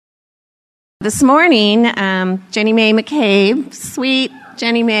This morning, Jenniemae McCabe, sweet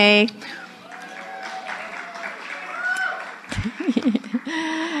Jenniemae.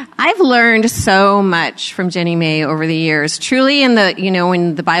 I've learned so much from Jenniemae over the years. Truly,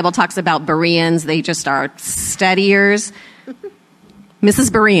 when the Bible talks about Bereans, they just are studiers.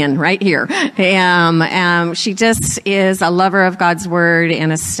 Mrs. Berean, right here. She just is a lover of God's Word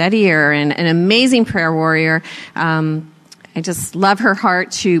and a studier and an amazing prayer warrior. I just love her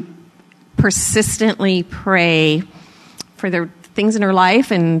heart to persistently pray for the things in her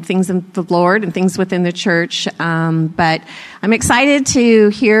life and things in the Lord and things within the church. But I'm excited to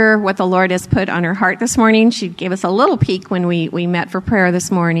hear what the Lord has put on her heart this morning. She gave us a little peek when we met for prayer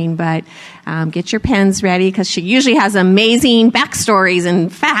this morning, but get your pens ready because she usually has amazing backstories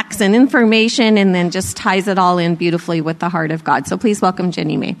and facts and information and then just ties it all in beautifully with the heart of God. So please welcome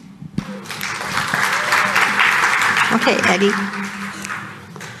Jenniemae. Okay, Eddie.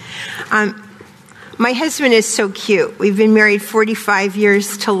 My husband is so cute. We've been married 45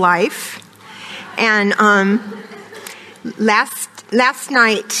 years to life. And last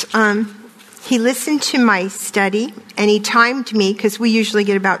night, he listened to my study, and he timed me, because we usually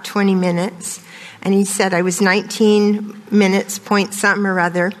get about 20 minutes. And he said I was 19 minutes, point something or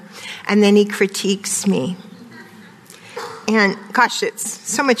other. And then he critiques me. And gosh, it's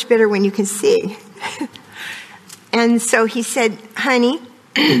so much better when you can see. And so he said, honey,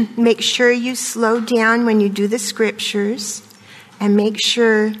 make sure you slow down when you do the scriptures and make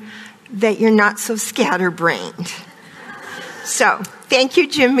sure that you're not so scatterbrained. So, thank you,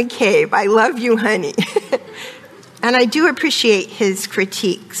 Jim McCabe. I love you, honey. And I do appreciate his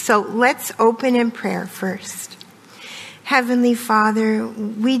critique. So, let's open in prayer first. Heavenly Father,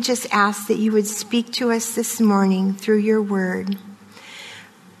 we just ask that you would speak to us this morning through your word.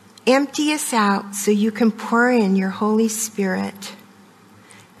 Empty us out so you can pour in your Holy Spirit,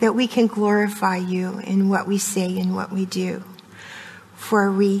 that we can glorify you in what we say and what we do.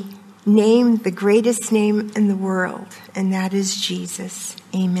 For we name the greatest name in the world, and that is Jesus.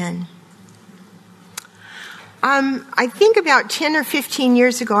 Amen. I think about 10 or 15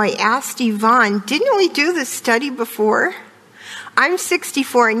 years ago, I asked Yvonne, didn't we do this study before? I'm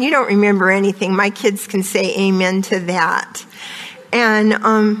 64, and you don't remember anything. My kids can say amen to that.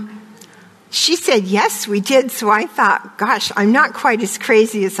 And she said, yes, we did. So I thought, gosh, I'm not quite as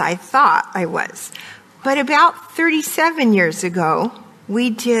crazy as I thought I was. But about 37 years ago, we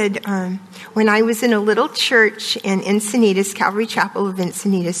did, when I was in a little church in Encinitas, Calvary Chapel of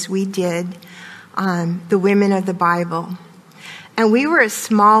Encinitas, we did the Women of the Bible. And we were a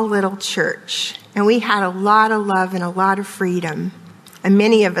small little church. And we had a lot of love and a lot of freedom. And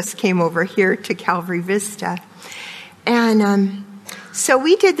many of us came over here to Calvary Vista. And so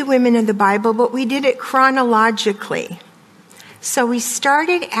we did the Women of the Bible, but we did it chronologically. So we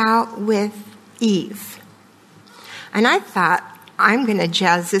started out with Eve. And I thought, I'm going to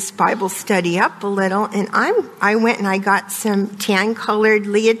jazz this Bible study up a little. And I went and I got some tan-colored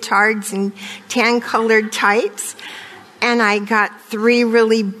leotards and tan-colored tights. And I got 3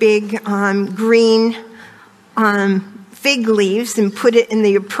 really big green fig leaves and put it in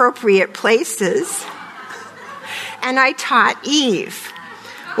the appropriate places. And I taught Eve.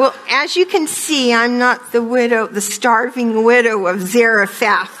 Well, as you can see, I'm not the starving widow of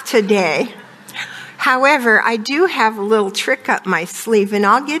Zarephath today. However, I do have a little trick up my sleeve, and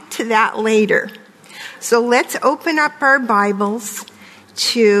I'll get to that later. So let's open up our Bibles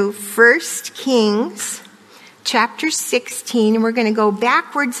to 1 Kings chapter 16, and we're going to go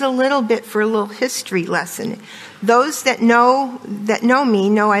backwards a little bit for a little history lesson. Those that know me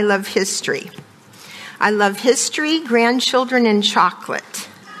know I love history. I love history, grandchildren, and chocolate.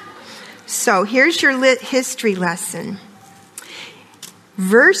 So here's your history lesson.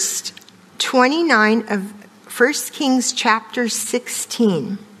 Verse 29 of 1 Kings chapter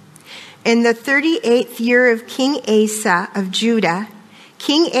 16. In the 38th year of King Asa of Judah,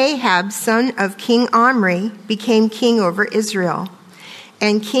 King Ahab, son of King Omri, became king over Israel.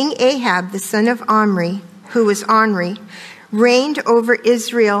 And King Ahab, the son of Omri, who was Omri, reigned over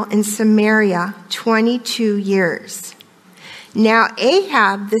Israel in Samaria 22 years. Now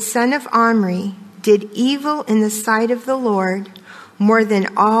Ahab, the son of Omri, did evil in the sight of the Lord more than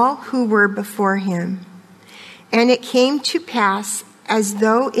all who were before him. And it came to pass, as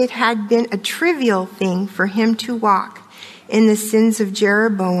though it had been a trivial thing for him to walk in the sins of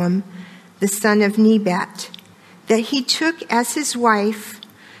Jeroboam, the son of Nebat, that he took as his wife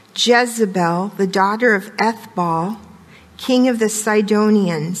Jezebel, the daughter of Ethbaal, king of the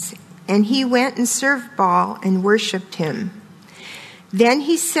Sidonians, and he went and served Baal and worshipped him. Then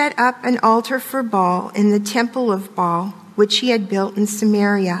he set up an altar for Baal in the temple of Baal, which he had built in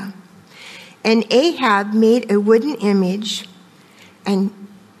Samaria. And Ahab made a wooden image, and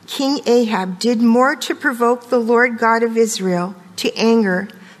King Ahab did more to provoke the Lord God of Israel to anger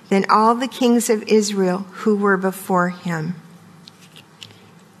than all the kings of Israel who were before him.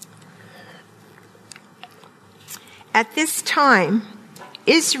 At this time,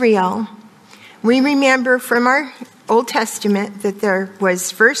 Israel, we remember from our Old Testament that there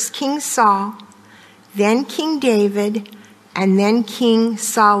was first King Saul, then King David, and then King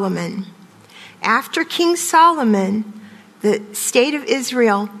Solomon. After King Solomon, the state of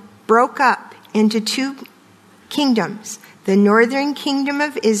Israel broke up into two kingdoms, the northern kingdom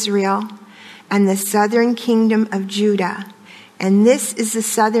of Israel and the southern kingdom of Judah. And this is the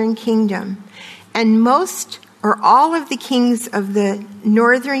southern kingdom. And most or all of the kings of the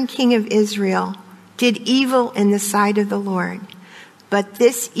northern king of Israel did evil in the sight of the Lord. But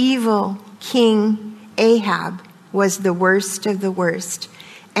this evil king Ahab was the worst of the worst.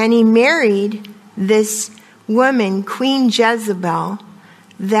 And he married this woman, Queen Jezebel,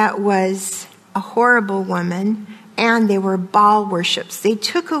 that was a horrible woman, and they were Baal worships. They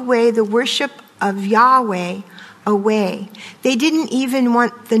took away the worship of Yahweh away. They didn't even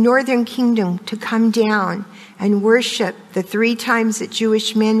want the northern kingdom to come down and worship the 3 times that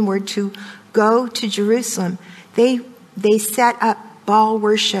Jewish men were to go to Jerusalem. They set up Baal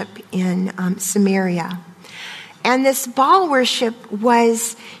worship in Samaria. And this Baal worship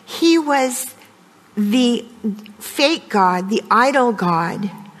he was the fake god, the idol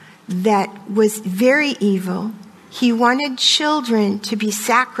god that was very evil. He wanted children to be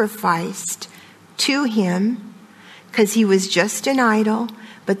sacrificed to him because he was just an idol,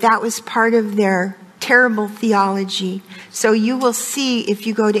 but that was part of their terrible theology. So you will see, if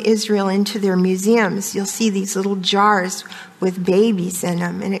you go to Israel into their museums, you'll see these little jars with babies in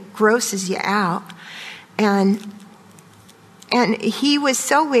them, and it grosses you out. And he was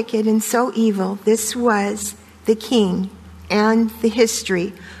so wicked and so evil. This was the king and the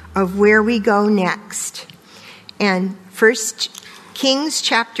history of where we go next. And 1 Kings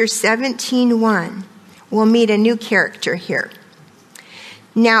chapter 17:1, we'll meet a new character here.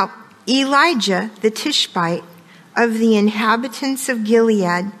 Now, Elijah the Tishbite of the inhabitants of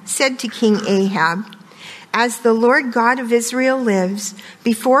Gilead said to King Ahab, "As the Lord God of Israel lives,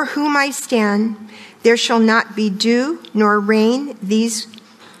 before whom I stand, there shall not be dew nor rain these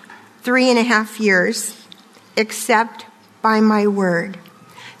 3.5 years, except by my word."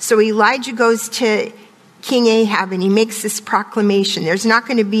 So Elijah goes to King Ahab and he makes this proclamation. There's not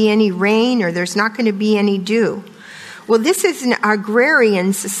going to be any rain, or there's not going to be any dew. Well, this is an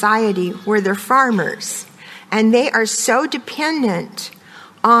agrarian society where they're farmers, and they are so dependent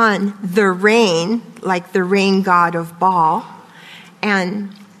on the rain, like the rain god of Baal, and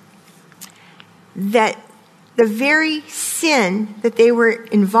that the very sin that they were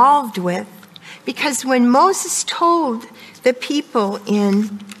involved with, because when Moses told the people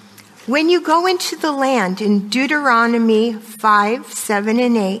when you go into the land, in Deuteronomy 5, 7,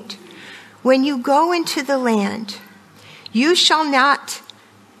 and 8, when you go into the land, it shall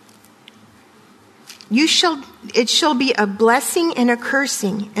be a blessing and a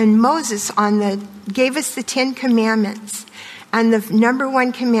cursing. And Moses gave us the 10 commandments. And the number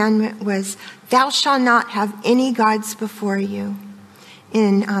 1 commandment was, "Thou shalt not have any gods before you,"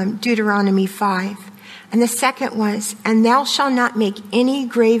 in Deuteronomy 5. And the second was, "And thou shalt not make any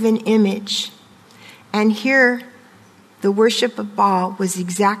graven image." And here, the worship of Baal was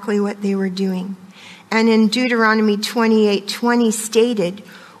exactly what they were doing. And in Deuteronomy 28:20 stated,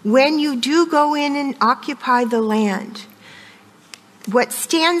 "When you do go in and occupy the land, what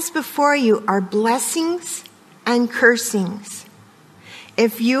stands before you are blessings and cursings.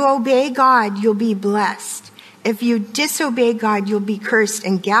 If you obey God, you'll be blessed. If you disobey God, you'll be cursed."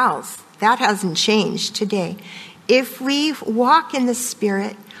 And gals, that hasn't changed today. If we walk in the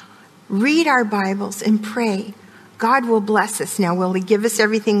Spirit, read our Bibles, and pray, God will bless us. Now, will he give us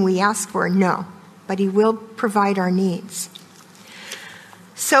everything we ask for? No, but he will provide our needs.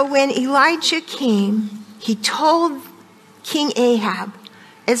 So when Elijah came, he told King Ahab,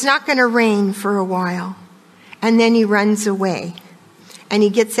 it's not going to rain for a while. And then he runs away, and he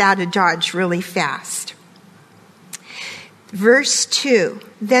gets out of Dodge really fast. Verse 2,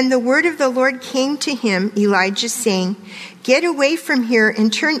 "Then the word of the Lord came to him, Elijah, saying, Get away from here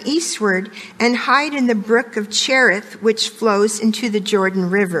and turn eastward and hide in the brook of Cherith, which flows into the Jordan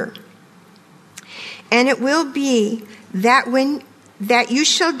River. And it will be that you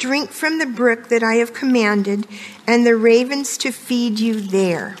shall drink from the brook that I have commanded, and the ravens to feed you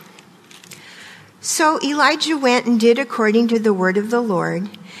there." So Elijah went and did according to the word of the Lord,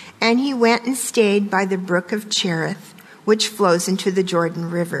 and he went and stayed by the brook of Cherith, which flows into the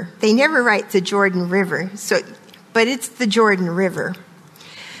Jordan River. They never write the Jordan River, but it's the Jordan River.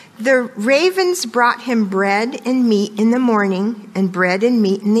 The ravens brought him bread and meat in the morning and bread and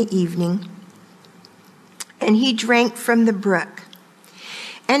meat in the evening, and he drank from the brook.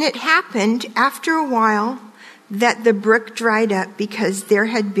 And it happened after a while that the brook dried up because there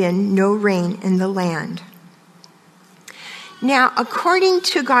had been no rain in the land. Now, according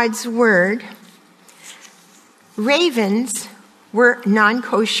to God's word, ravens were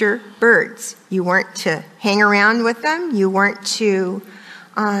non-kosher birds. You weren't to hang around with them. You weren't to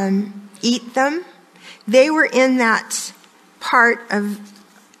eat them. They were in that part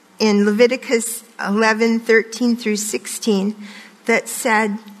in Leviticus 11:13 through 16 that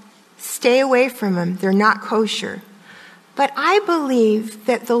said, stay away from them. They're not kosher. But I believe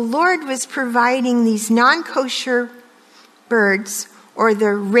that the Lord was providing these non-kosher birds, or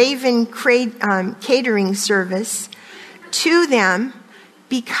the raven catering service, to them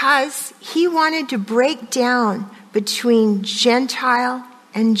because he wanted to break down between Gentile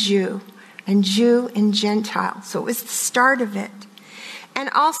and Jew and Gentile. So it was the start of it. And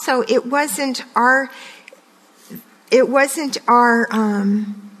also, it wasn't our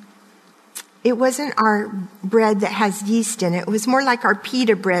bread that has yeast in it. It was more like our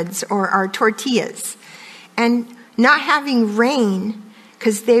pita breads or our tortillas. And not having rain,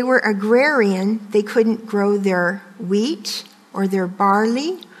 because they were agrarian, they couldn't grow their wheat or their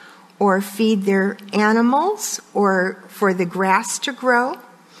barley or feed their animals or for the grass to grow.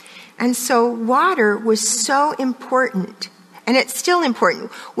 And so water was so important. And it's still important.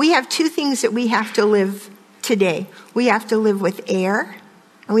 We have two things that we have to live today. We have to live with air,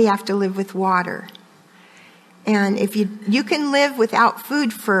 and we have to live with water. And if you can live without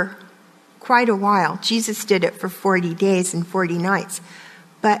food for quite a while. Jesus did it for 40 days and 40 nights.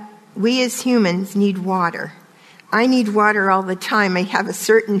 But we as humans need water. I need water all the time. I have a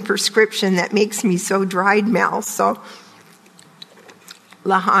certain prescription that makes me so dried mouth. So,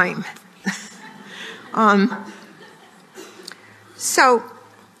 L'chaim.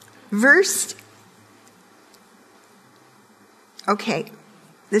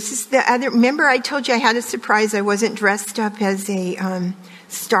 This is the other. Remember I told you I had a surprise. I wasn't dressed up as a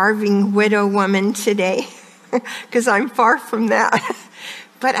starving widow woman today, because I'm far from that.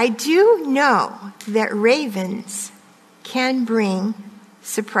 But I do know that ravens can bring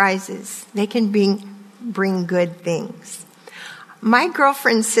surprises. They can bring good things. My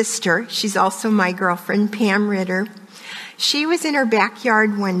girlfriend's sister, she's also my girlfriend, Pam Ritter, she was in her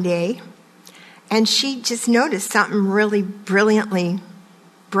backyard one day, and she just noticed something really brilliantly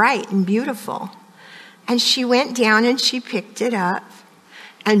bright and beautiful. And she went down and she picked it up.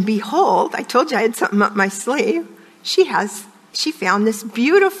 And behold, I told you I had something up my sleeve. She found this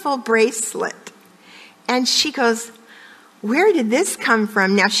beautiful bracelet. And she goes, where did this come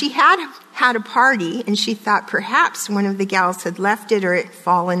from? Now, she had a party, and she thought perhaps one of the gals had left it or it had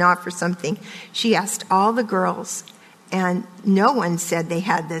fallen off or something. She asked all the girls, and no one said they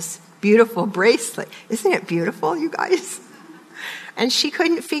had this beautiful bracelet. Isn't it beautiful, you guys? And she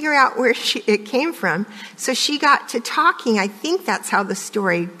couldn't figure out where it came from. So she got to talking. I think that's how the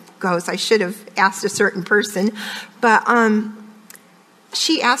story goes. I should have asked a certain person. But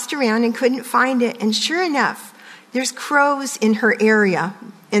she asked around and couldn't find it. And sure enough, there's crows in her area.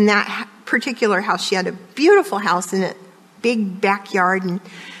 In that particular house, she had a beautiful house in a big backyard. And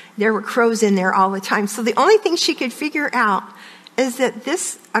there were crows in there all the time. So the only thing she could figure out is that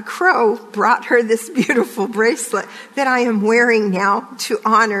a crow brought her this beautiful bracelet that I am wearing now to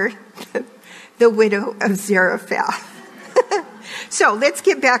honor the widow of Zarephath. So let's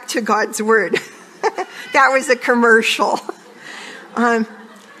get back to God's word. That was a commercial.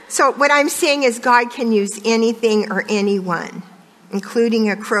 So what I'm saying is God can use anything or anyone, including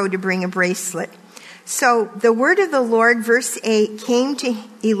a crow, to bring a bracelet. So the word of the Lord, verse 8, came to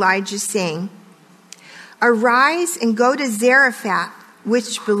Elijah saying, arise and go to Zarephath,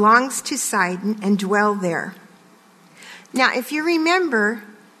 which belongs to Sidon, and dwell there. Now, if you remember,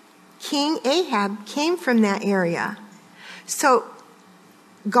 King Ahab came from that area. So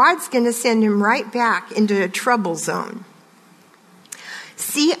God's going to send him right back into a trouble zone.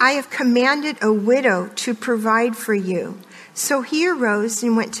 See, I have commanded a widow to provide for you. So he arose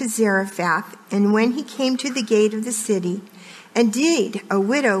and went to Zarephath, and when he came to the gate of the city, indeed, a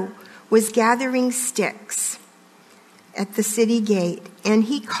widow was gathering sticks at the city gate, and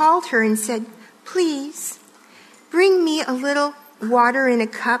he called her and said, please, bring me a little water in a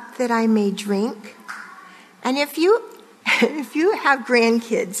cup that I may drink. And if you have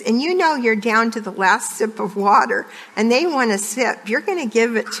grandkids and you know you're down to the last sip of water and they want a sip, you're going to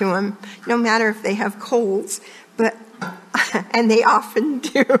give it to them, no matter if they have colds. But And they often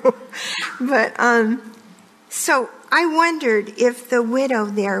do. But, so I wondered if the widow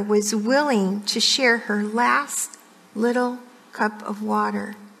there was willing to share her last little cup of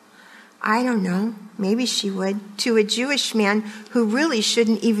water. I don't know. Maybe she would, to a Jewish man who really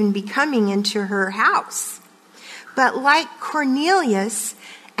shouldn't even be coming into her house. But like Cornelius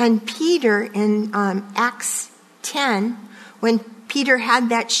and Peter in Acts 10, when Peter had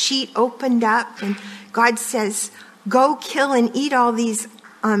that sheet opened up and God says, go kill and eat all these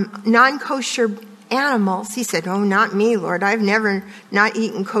non-kosher animals. He said, oh, not me, Lord. I've never not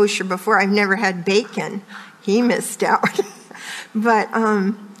eaten kosher before. I've never had bacon. He missed out. But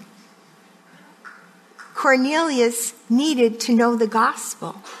Cornelius needed to know the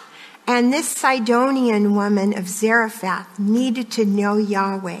gospel. And this Sidonian woman of Zarephath needed to know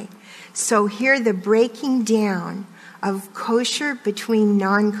Yahweh. So here the breaking down of kosher between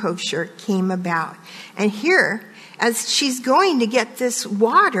non-kosher came about. And here, as she's going to get this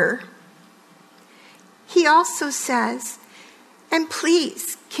water, he also says, and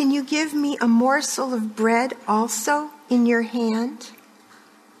please, can you give me a morsel of bread also in your hand?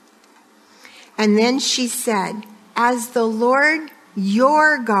 And then she said, as the Lord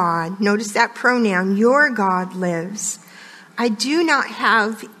your God, notice that pronoun, your God lives, I do not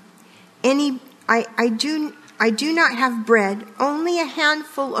have bread, only a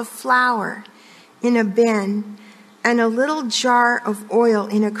handful of flour in a bin and a little jar of oil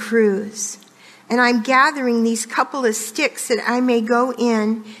in a cruse. And I'm gathering these couple of sticks that I may go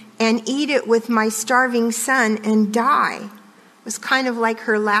in and eat it with my starving son and die. It was kind of like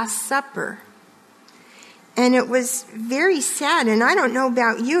her Last Supper. And it was very sad. And I don't know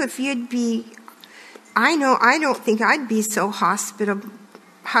about you, if you'd be, I don't think I'd be so hospitable.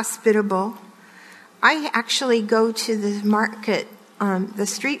 I actually go to the market, the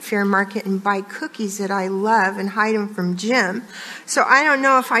street fair market, and buy cookies that I love and hide them from Jim. So I don't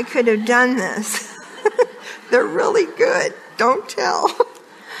know if I could have done this. They're really good. Don't tell.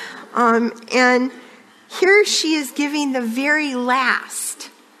 And here she is giving the very last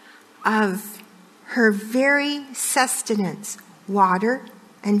of her very sustenance, water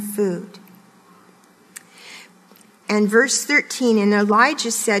and food. And verse 13, and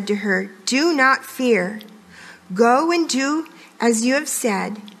Elijah said to her, do not fear. Go and do as you have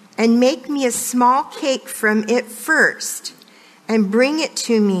said, and make me a small cake from it first, and bring it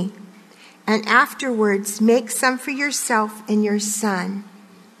to me. And afterwards, make some for yourself and your son.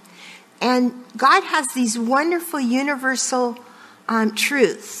 And God has these wonderful universal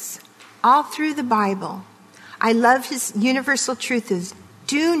truths all through the Bible. I love his universal truth is,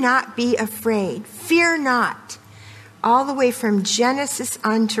 do not be afraid. Fear not. All the way from Genesis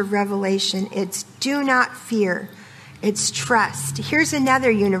on to Revelation, it's do not fear. It's trust. Here's another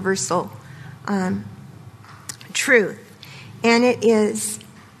universal truth. And it is,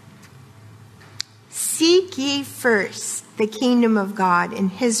 seek ye first the kingdom of God and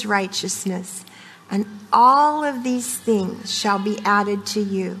his righteousness, and all of these things shall be added to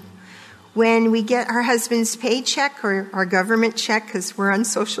you. When we get our husband's paycheck or our government check, because we're on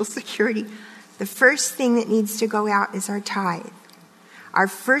Social Security, the first thing that needs to go out is our tithe. Our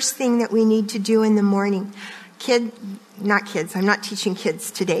first thing that we need to do in the morning. Not kids, I'm not teaching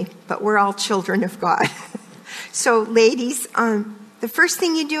kids today, but we're all children of God. So ladies, the first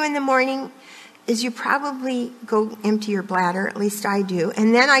thing you do in the morning is you probably go empty your bladder, at least I do.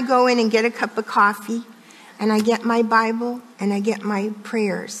 And then I go in and get a cup of coffee, and I get my Bible, and I get my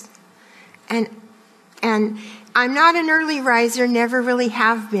prayers. And I'm not an early riser, never really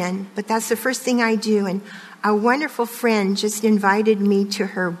have been, but that's the first thing I do. And a wonderful friend just invited me to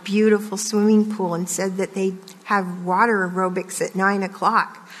her beautiful swimming pool and said that they have water aerobics at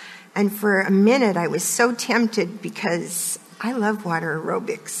 9:00. And for a minute, I was so tempted because I love water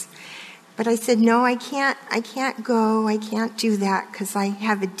aerobics. But I said, no, I can't go. I can't do that because I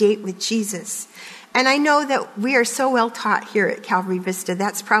have a date with Jesus. And I know that we are so well taught here at Calvary Vista.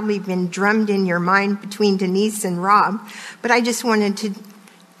 That's probably been drummed in your mind between Denise and Rob. But I just wanted to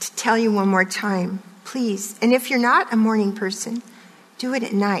tell you one more time, please. And if you're not a morning person, do it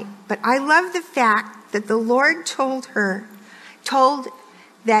at night. But I love the fact that the Lord told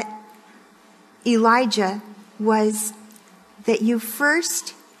that Elijah was that you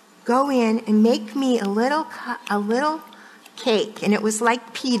first go in and make me a little cake, and it was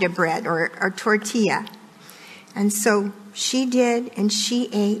like pita bread or tortilla. And so she did, and she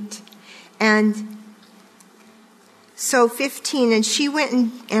ate. And so 15, and she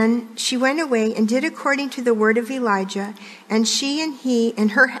went away and did according to the word of Elijah, and she and he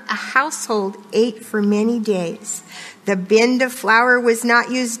and her household ate for many days. The bin of flour was not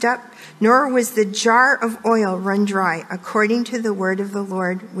used up, nor was the jar of oil run dry, according to the word of the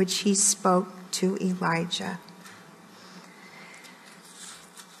Lord, which he spoke to Elijah.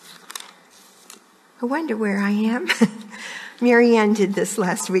 I wonder where I am. Mary Ann did this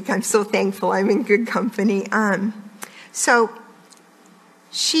last week. I'm so thankful. I'm in good company. So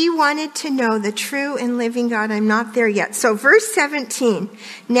she wanted to know the true and living God. I'm not there yet. So verse 17.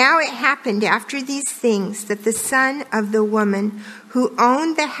 Now it happened after these things that the son of the woman who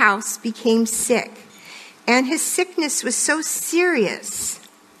owned the house became sick. And his sickness was so serious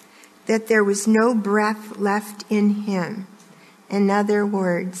that there was no breath left in him. In other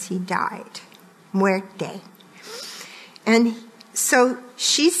words, he died. Muerte. And so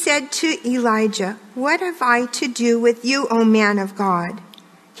she said to Elijah, what have I to do with you, O man of God?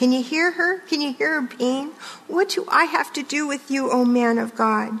 Can you hear her? Can you hear her pain? What do I have to do with you, O man of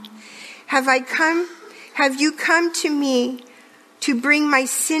God? Have you come to me to bring my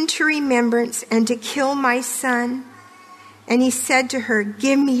sin to remembrance and to kill my son? And he said to her,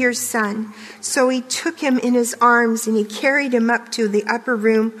 give me your son. So he took him in his arms and he carried him up to the upper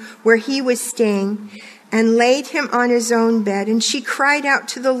room where he was staying and laid him on his own bed. And she cried out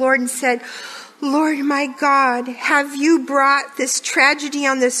to the Lord and said, Lord my God, have you brought this tragedy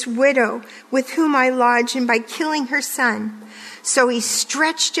on this widow with whom I lodge, and by killing her son? So he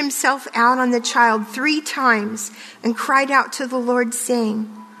stretched himself out on the child 3 times and cried out to the Lord,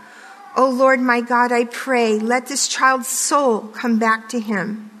 saying, O Lord my God, I pray, let this child's soul come back to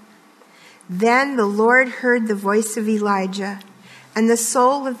him. Then the Lord heard the voice of Elijah, and the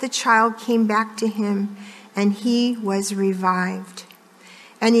soul of the child came back to him, and he was revived.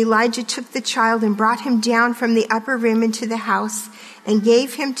 And Elijah took the child and brought him down from the upper room into the house and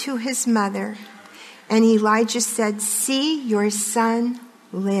gave him to his mother. And Elijah said, see, your son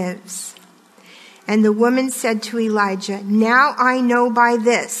lives. And the woman said to Elijah, now I know by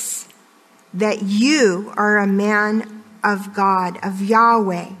this that you are a man of God, of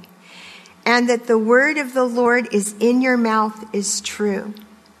Yahweh, and that the word of the Lord is in your mouth is true.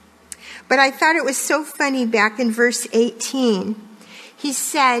 But I thought it was so funny back in verse 18. He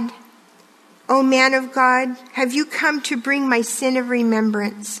said, O man of God, have you come to bring my sin of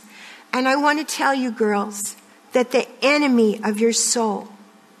remembrance? And I want to tell you, girls, that the enemy of your soul,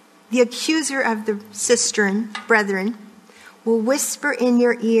 the accuser of the brethren, will whisper in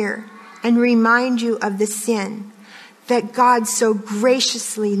your ear and remind you of the sin that God so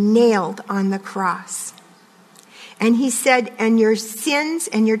graciously nailed on the cross. And he said, and your sins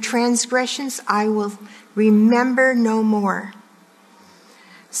and your transgressions I will remember no more.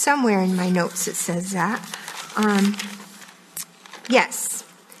 Somewhere in my notes it says that. Yes.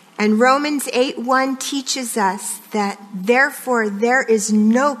 And Romans 8:1 teaches us that therefore there is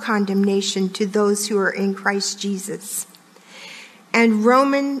no condemnation to those who are in Christ Jesus.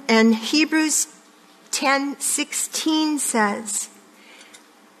 And Hebrews 10:16 says,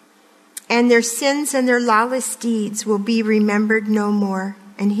 and their sins and their lawless deeds will be remembered no more.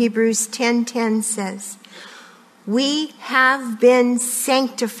 And Hebrews 10:10 says, we have been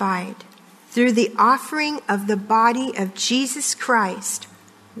sanctified through the offering of the body of Jesus Christ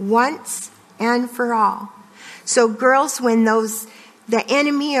once and for all. So girls, when the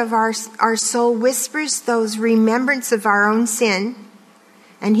enemy of our soul whispers those remembrance of our own sin,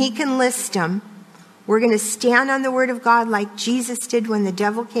 and he can list them, we're going to stand on the word of God like Jesus did when the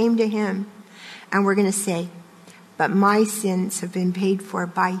devil came to him. And we're going to say, but my sins have been paid for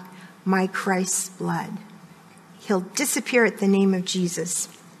by my Christ's blood. He'll disappear at the name of Jesus.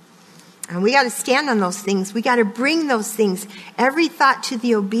 And we got to stand on those things. We got to bring those things. Every thought to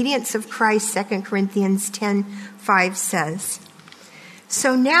the obedience of Christ, 2 Corinthians 10:5 says.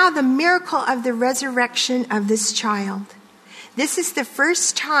 So now the miracle of the resurrection of this child. This is the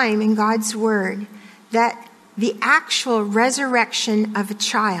first time in God's word that the actual resurrection of a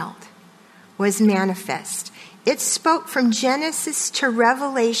child was manifest. It spoke from Genesis to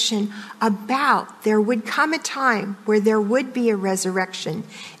Revelation about there would come a time where there would be a resurrection.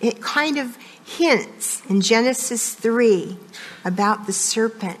 It kind of hints in Genesis 3 about the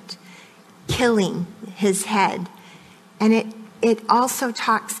serpent killing his head. And it also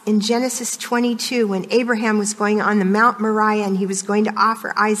talks in Genesis 22 when Abraham was going on the Mount Moriah and he was going to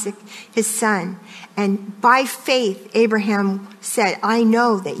offer Isaac his son. And by faith, Abraham said, I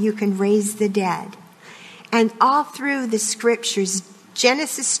know that you can raise the dead. And all through the scriptures,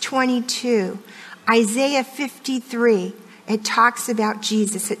 Genesis 22, Isaiah 53, it talks about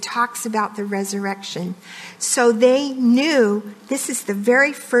Jesus. It talks about the resurrection. So they knew this is the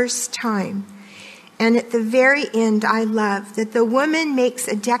very first time. And at the very end, I love that the woman makes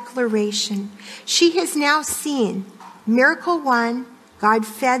a declaration. She has now seen miracle 1, God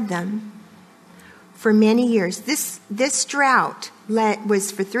fed them for many years. This drought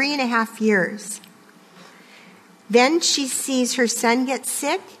was for 3.5 years. Then she sees her son get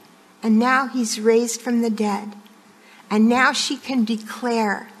sick, and now he's raised from the dead. And now she can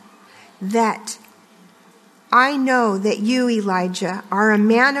declare that I know that you, Elijah, are a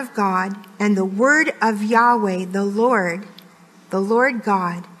man of God, and the word of Yahweh, the Lord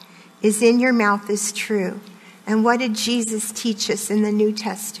God, is in your mouth is true. And what did Jesus teach us in the New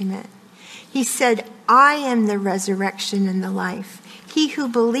Testament? He said, I am the resurrection and the life. He who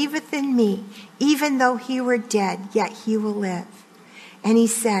believeth in me, even though he were dead, yet he will live. And he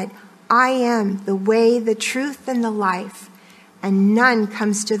said, I am the way, the truth, and the life, and none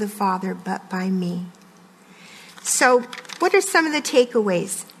comes to the Father but by me. So what are some of the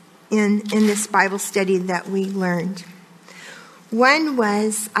takeaways in this Bible study that we learned? One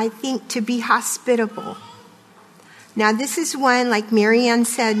was, I think, to be hospitable. Now, this is one, like Marianne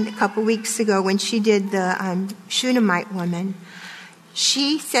said a couple weeks ago when she did the Shunammite woman.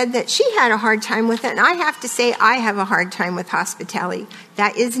 She said that she had a hard time with it, and I have to say I have a hard time with hospitality.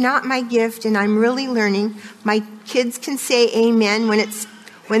 That is not my gift, and I'm really learning. My kids can say amen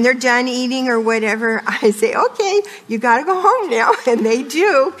when they're done eating or whatever. I say, okay, you got to go home now, and they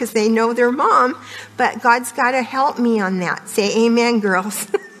do because they know their mom. But God's got to help me on that. Say amen, girls.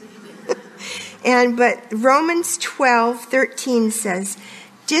 But Romans 12:13 says,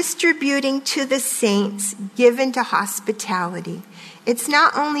 distributing to the saints, given to hospitality. It's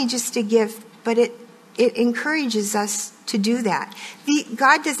not only just a gift, but it encourages us to do that.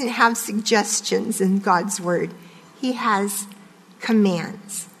 God doesn't have suggestions in God's word. He has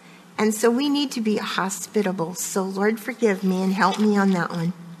commands. And so we need to be hospitable. So Lord, forgive me and help me on that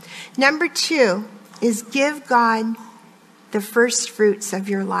one. Number 2 is give God the first fruits of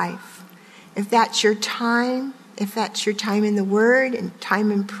your life. If that's your time in the Word and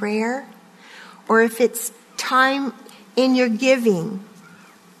time in prayer, or if it's time in your giving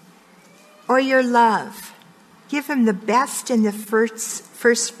or your love, give Him the best and the first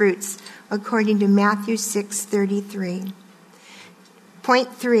fruits, according to Matthew 6:33.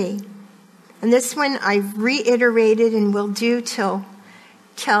 Point 3, and this one I've reiterated and will do till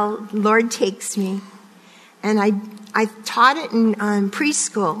Lord takes me. And I taught it in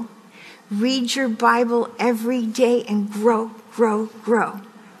preschool. Read your Bible every day and grow, grow, grow.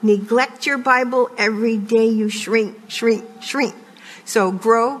 Neglect your Bible every day, you shrink, shrink, shrink. So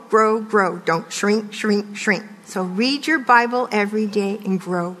grow, grow, grow. Don't shrink, shrink, shrink. So read your Bible every day and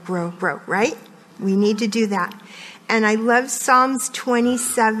grow, grow, grow, right? We need to do that. And I love Psalms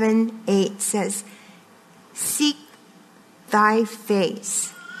 27:8 says, seek thy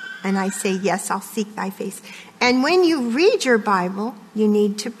face. And I say, yes, I'll seek thy face. And when you read your Bible, you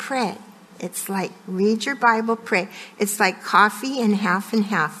need to pray. It's like read your Bible, pray. It's like coffee and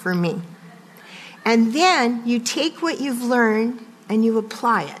half for me. And then you take what you've learned and you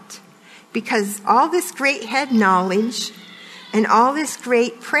apply it. Because all this great head knowledge and all this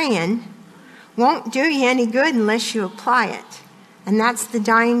great praying won't do you any good unless you apply it. And that's the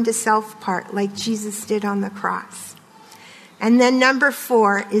dying to self part, like Jesus did on the cross. And then number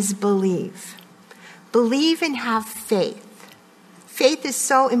 4 is believe. Believe and have faith. Faith is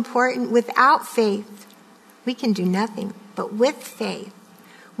so important. Without faith, we can do nothing. But with faith,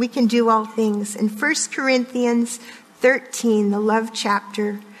 we can do all things. In 1 Corinthians 13, the love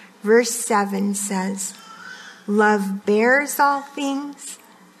chapter, verse 7 says, love bears all things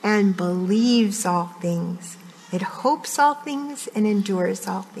and believes all things. It hopes all things and endures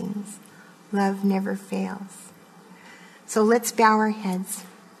all things. Love never fails. So let's bow our heads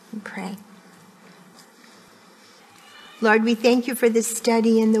and pray. Lord, we thank you for this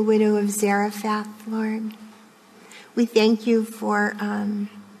study in the widow of Zarephath, Lord. We thank you for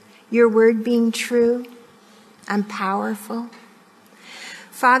your word being true and powerful.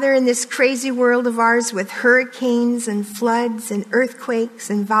 Father, in this crazy world of ours with hurricanes and floods and earthquakes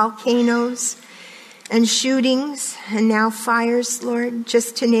and volcanoes and shootings and now fires, Lord,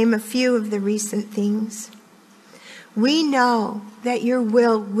 just to name a few of the recent things, we know that your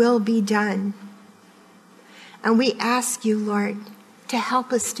will be done. And we ask you, Lord, to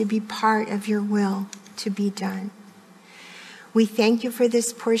help us to be part of your will to be done. We thank you for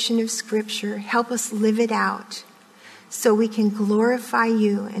this portion of Scripture. Help us live it out so we can glorify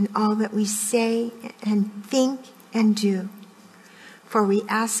you in all that we say and think and do. For we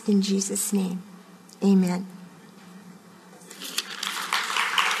ask in Jesus' name. Amen.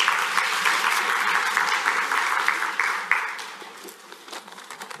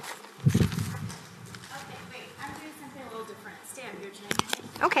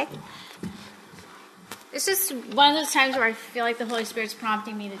 Okay. It's just one of those times where I feel like the Holy Spirit's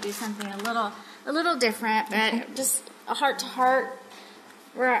prompting me to do something a little different, but just a heart to heart.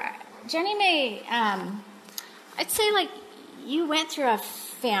 Where Jenniemae, I'd say like you went through a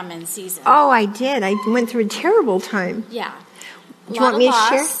famine season. Oh, I did. I went through a terrible time. Yeah. Do you want me to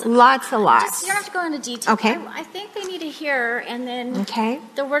share? Lots of lots. You don't have to go into detail. Okay. I think they need to hear, and then okay.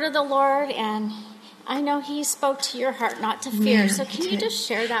 the word of the Lord, and I know He spoke to your heart not to fear. So can you just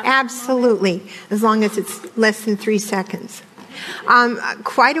share that? Absolutely, as long as it's less than 3 seconds.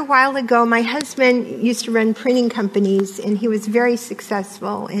 Quite a while ago, my husband used to run printing companies, and he was very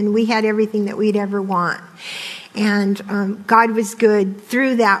successful, and we had everything that we'd ever want. And God was good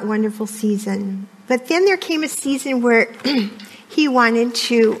through that wonderful season. But then there came a season where he wanted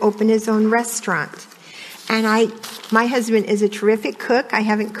to open his own restaurant. And my husband is a terrific cook. I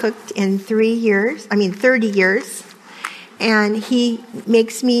haven't cooked in 30 years. And he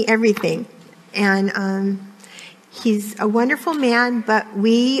makes me everything. And he's a wonderful man, but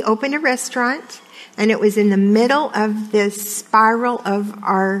we opened a restaurant, and it was in the middle of this spiral of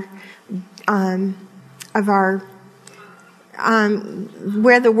our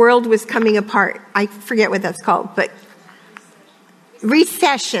where the world was coming apart. I forget what that's called, but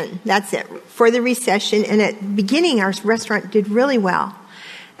recession, that's it, for the recession. And at the beginning, our restaurant did really well.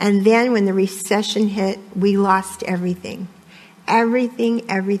 And then when the recession hit, we lost everything. Everything.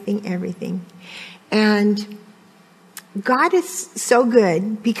 And God is so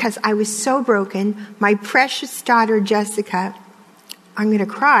good because I was so broken. My precious daughter, Jessica, I'm going to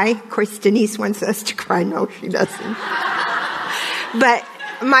cry. Of course, Denise wants us to cry. No, she doesn't. But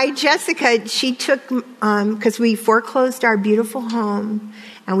my Jessica, she took, because we foreclosed our beautiful home,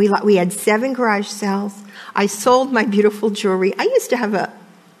 and we had 7 garage sales. I sold my beautiful jewelry. I used to have a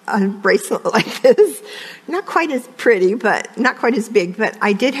bracelet like this. Not quite as pretty, but not quite as big, but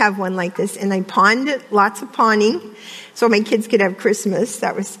I did have one like this, and I pawned it, lots of pawning, so my kids could have Christmas.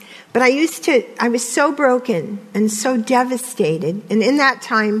 But I was so broken and so devastated. And in that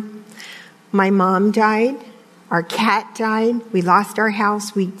time, my mom died. Our cat died. We lost our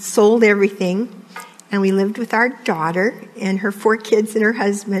house. We sold everything. And we lived with our daughter and her 4 kids and her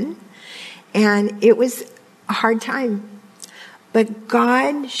husband. And it was a hard time. But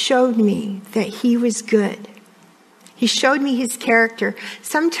God showed me that He was good. He showed me His character.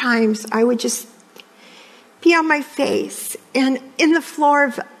 Sometimes I would just be on my face and in the floor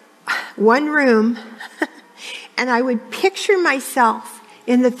of one room, and I would picture myself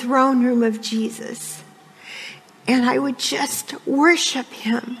in the throne room of Jesus. And I would just worship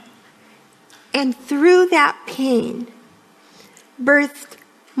Him. And through that pain, birthed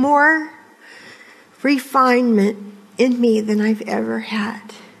more refinement in me than I've ever had.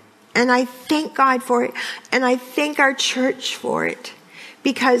 And I thank God for it. And I thank our church for it.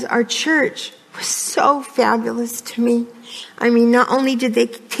 Because our church was so fabulous to me. I mean, not only did they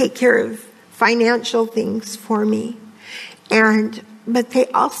take care of financial things for me, but they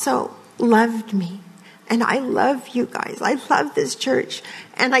also loved me. And I love you guys. I love this church.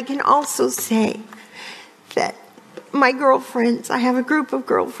 And I can also say that my girlfriends, I have a group of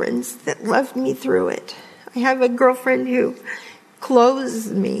girlfriends that loved me through it. I have a girlfriend who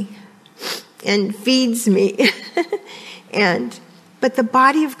clothes me and feeds me. But the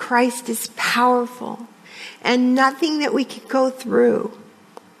body of Christ is powerful. And nothing that we can go through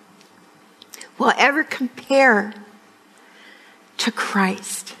will ever compare to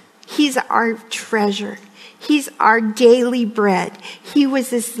Christ. He's our treasure. He's our daily bread. He was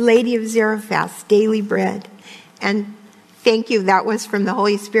this lady of Zarephath's daily bread. And thank you, that was from the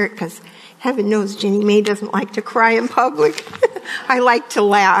Holy Spirit, because heaven knows Jenniemae doesn't like to cry in public. I like to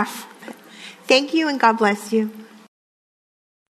laugh. Thank you, and God bless you.